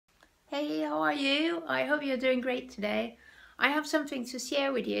Hey, how are you? I hope you're doing great today. I have something to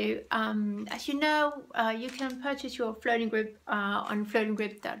share with you. As you know, you can purchase your floating grip on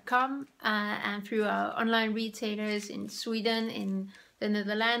floatinggrip.com and through our online retailers in Sweden, in the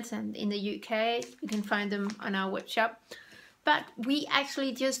Netherlands, and in the UK. You can find them on our web shop. But we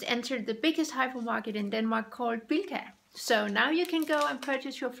actually just entered the biggest hypermarket in Denmark called BILKA. So now you can go and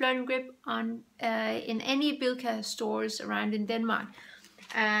purchase your floating grip on in any BILKA stores around in Denmark.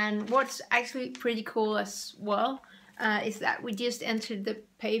 And what's actually pretty cool as well is that we just entered the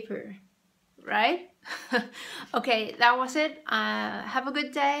paper, right? Okay, that was it. Have a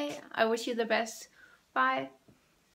good day. I wish you the best. Bye.